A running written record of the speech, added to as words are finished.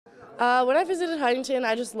When I visited Huntington,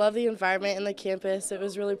 I just loved the environment and the campus. It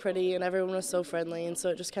was really pretty and everyone was so friendly, and so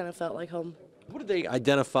it just kind of felt like home. What do they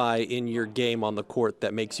identify in your game on the court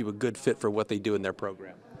that makes you a good fit for what they do in their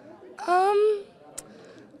program? Um,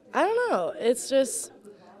 I don't know. It's just,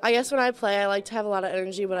 I guess when I play, I like to have a lot of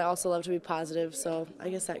energy, but I also love to be positive, so I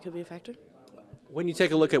guess that could be a factor. When you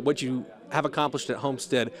take a look at what you have accomplished at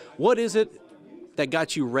Homestead, what is it that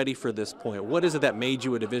got you ready for this point? What is it that made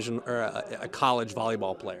you a division or a college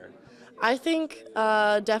volleyball player? I think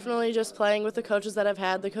definitely just playing with the coaches that I've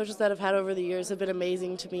had. The coaches that I've had over the years have been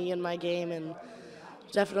amazing to me in my game and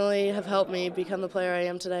definitely have helped me become the player I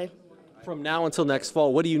am today. From now until next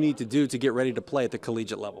fall, what do you need to do to get ready to play at the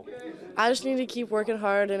collegiate level? I just need to keep working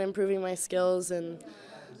hard and improving my skills and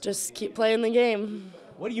just keep playing the game.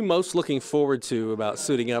 What are you most looking forward to about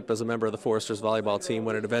suiting up as a member of the Foresters volleyball team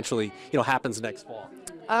when it eventually, happens next fall?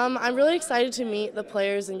 I'm really excited to meet the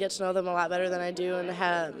players and get to know them a lot better than I do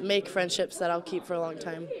and make friendships that I'll keep for a long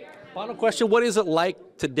time. Final question, what is it like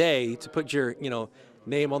today to put your,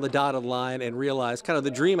 name on the dotted line and realize kind of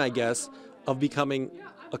the dream, I guess, of becoming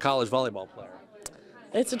a college volleyball player?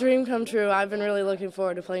 It's a dream come true. I've been really looking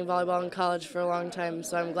forward to playing volleyball in college for a long time,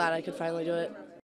 so I'm glad I could finally do it.